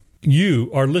You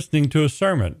are listening to a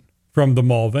sermon from the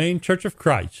Mulvane Church of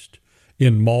Christ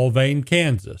in Mulvane,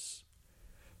 Kansas.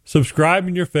 Subscribe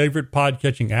in your favorite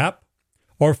podcatching app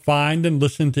or find and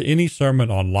listen to any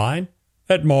sermon online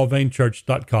at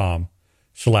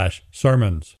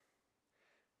mulvanechurch.com/sermons.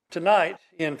 Tonight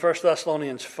in 1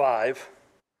 Thessalonians 5,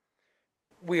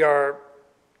 we are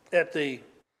at the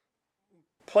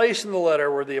place in the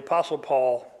letter where the Apostle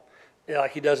Paul,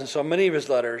 like he does in so many of his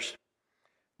letters,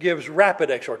 gives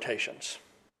rapid exhortations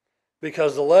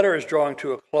because the letter is drawing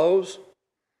to a close,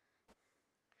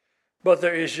 but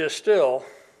there is just still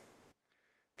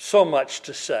so much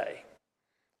to say.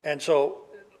 And so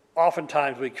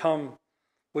oftentimes we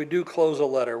do close a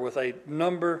letter with a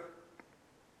number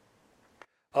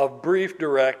of brief,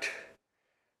 direct,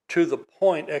 to the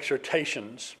point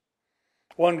exhortations.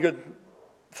 One good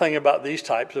thing about these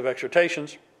types of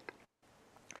exhortations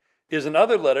is in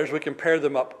other letters we compare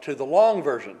them up to the long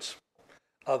versions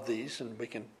of these, and we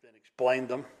can then explain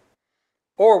them.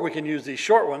 Or we can use these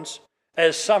short ones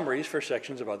as summaries for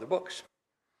sections of other books.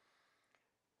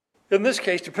 In this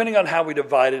case, depending on how we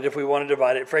divide it, if we want to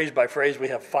divide it phrase by phrase, we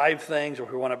have 5 things, or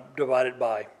if we want to divide it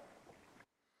by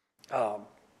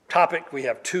topic, we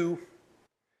have 2.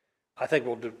 I think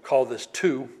we'll call this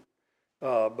 2,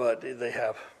 but they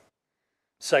have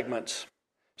segments.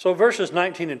 So verses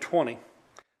 19 and 20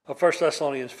 of 1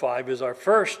 Thessalonians 5 is our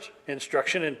first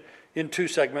instruction in 2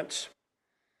 segments.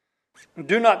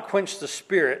 Do not quench the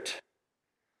spirit.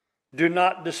 Do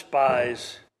not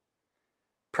despise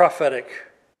prophetic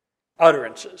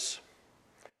utterances.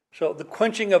 So the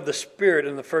quenching of the spirit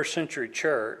in the first century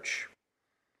church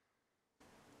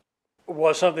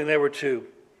was something they were to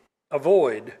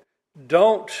avoid.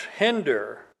 Don't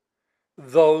hinder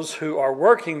those who are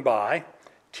working by,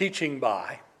 teaching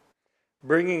by,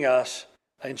 bringing us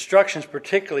instructions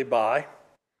particularly by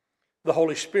the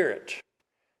Holy Spirit.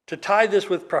 To tie this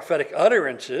with prophetic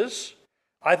utterances,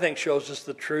 I think shows us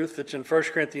the truth that's in 1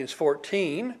 Corinthians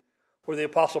 14, where the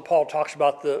Apostle Paul talks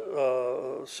about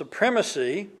the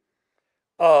supremacy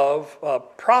of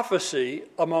prophecy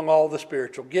among all the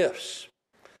spiritual gifts.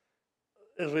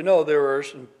 As we know, there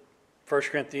is in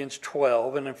 1 Corinthians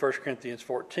 12 and in 1 Corinthians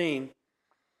 14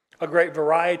 a great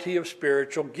variety of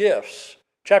spiritual gifts.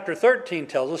 Chapter 13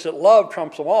 tells us that love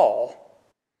trumps them all,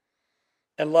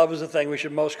 and love is the thing we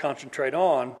should most concentrate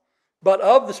on. But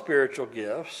of the spiritual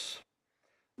gifts,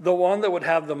 the one that would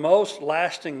have the most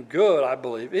lasting good, I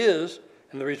believe, is,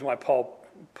 and the reason why Paul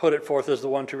put it forth as the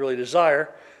one to really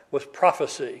desire, was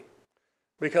prophecy.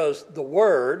 Because the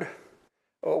word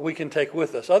we can take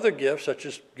with us. Other gifts, such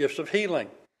as gifts of healing.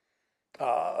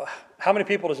 How many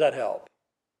people does that help?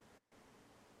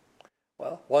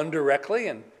 Well, one directly,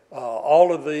 and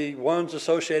all of the ones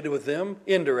associated with them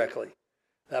indirectly.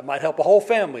 That might help a whole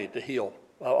family to heal,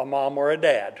 a mom or a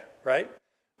dad, right?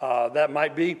 That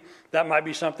might be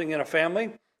something in a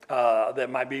family that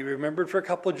might be remembered for a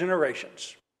couple of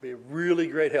generations. Be a really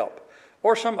great help.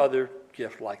 Or some other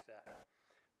gift like that.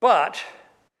 But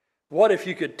what if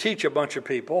you could teach a bunch of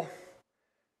people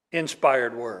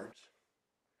inspired words?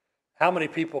 How many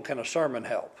people can a sermon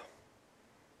help?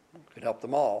 It could help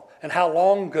them all. And how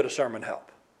long could a sermon help?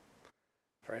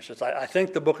 For instance, I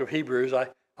think the book of Hebrews, I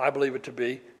believe it to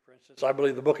be, for instance, I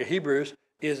believe the book of Hebrews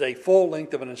is a full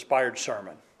length of an inspired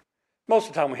sermon. Most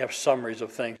of the time we have summaries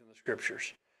of things in the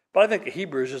scriptures. But I think the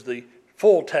Hebrews is the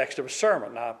full text of a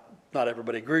sermon. Now, not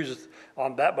everybody agrees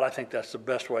on that, but I think that's the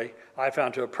best way I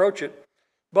found to approach it.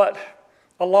 But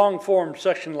a long-form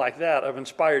section like that of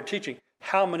inspired teaching,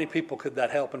 how many people could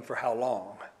that help and for how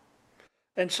long?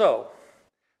 And so,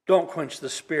 don't quench the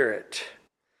Spirit.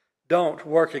 Don't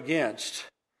work against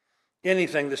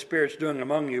anything the Spirit's doing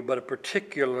among you, but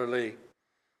particularly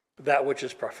that which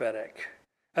is prophetic.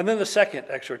 And then the second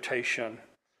exhortation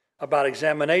about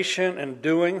examination and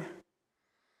doing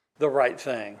the right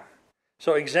thing.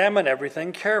 So examine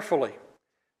everything carefully.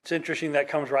 It's interesting that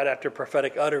comes right after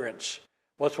prophetic utterance.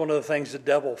 What's one of the things the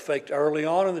devil faked early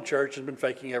on in the church and has been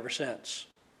faking ever since?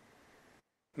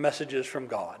 Messages from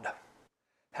God.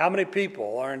 How many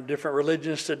people are in different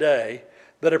religions today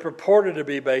that are purported to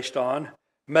be based on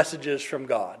messages from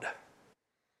God?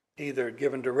 Either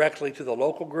given directly to the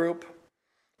local group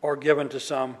or given to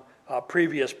some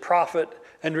previous prophet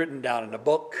and written down in a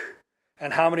book.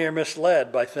 And how many are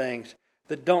misled by things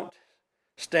that don't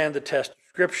stand the test of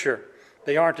Scripture?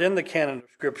 They aren't in the canon of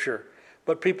Scripture,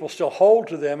 but people still hold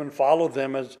to them and follow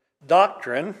them as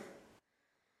doctrine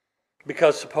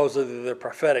because supposedly they're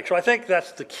prophetic. So I think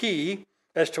that's the key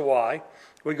as to why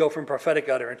we go from prophetic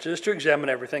utterances to examine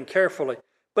everything carefully.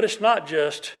 But it's not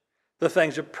just the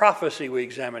things of prophecy we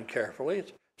examine carefully.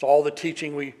 It's So all the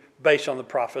teaching we base on the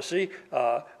prophecy.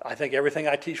 I think everything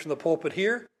I teach from the pulpit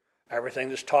here, everything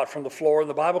that's taught from the floor in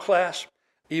the Bible class,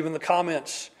 even the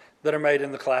comments that are made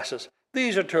in the classes,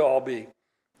 these are to all be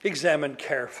examined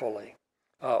carefully.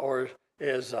 Or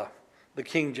as the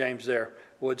King James there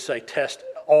would say, test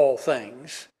all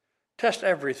things. Test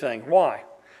everything. Why?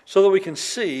 So that we can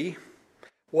see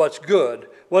what's good.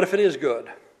 What if it is good?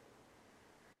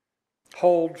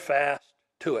 Hold fast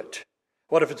to it.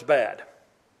 What if it's bad?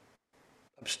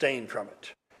 Abstain from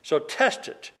it. So test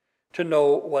it to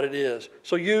know what it is.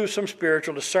 So use some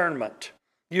spiritual discernment.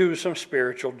 Use some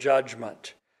spiritual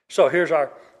judgment. So here's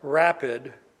our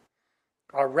rapid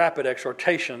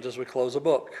exhortations as we close the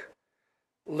book.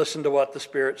 Listen to what the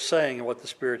Spirit's saying and what the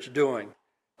Spirit's doing,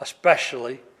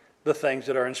 especially the things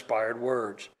that are inspired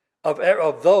words.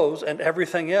 Of those and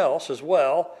everything else as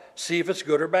well, see if it's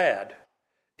good or bad.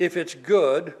 If it's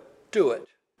good, do it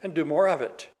and do more of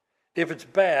it. If it's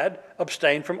bad,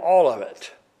 abstain from all of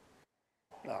it.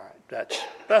 All right,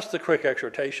 that's the quick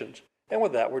exhortations. And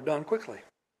with that, we're done quickly.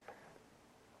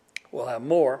 We'll have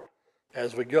more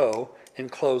as we go in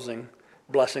closing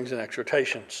blessings and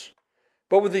exhortations.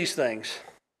 But with these things,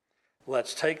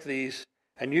 let's take these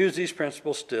and use these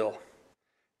principles still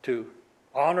to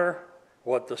honor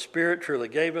what the Spirit truly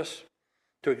gave us,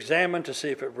 to examine to see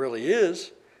if it really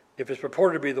is, if it's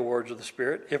purported to be the words of the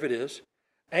Spirit, if it is,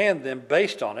 and then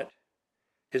based on it,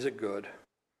 is it good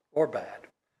or bad?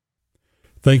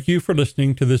 Thank you for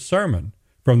listening to this sermon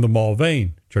from the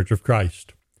Mulvane Church of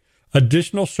Christ.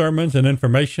 Additional sermons and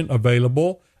information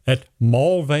available at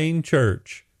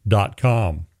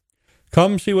mulvanechurch.com.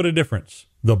 Come see what a difference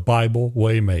the Bible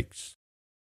way makes.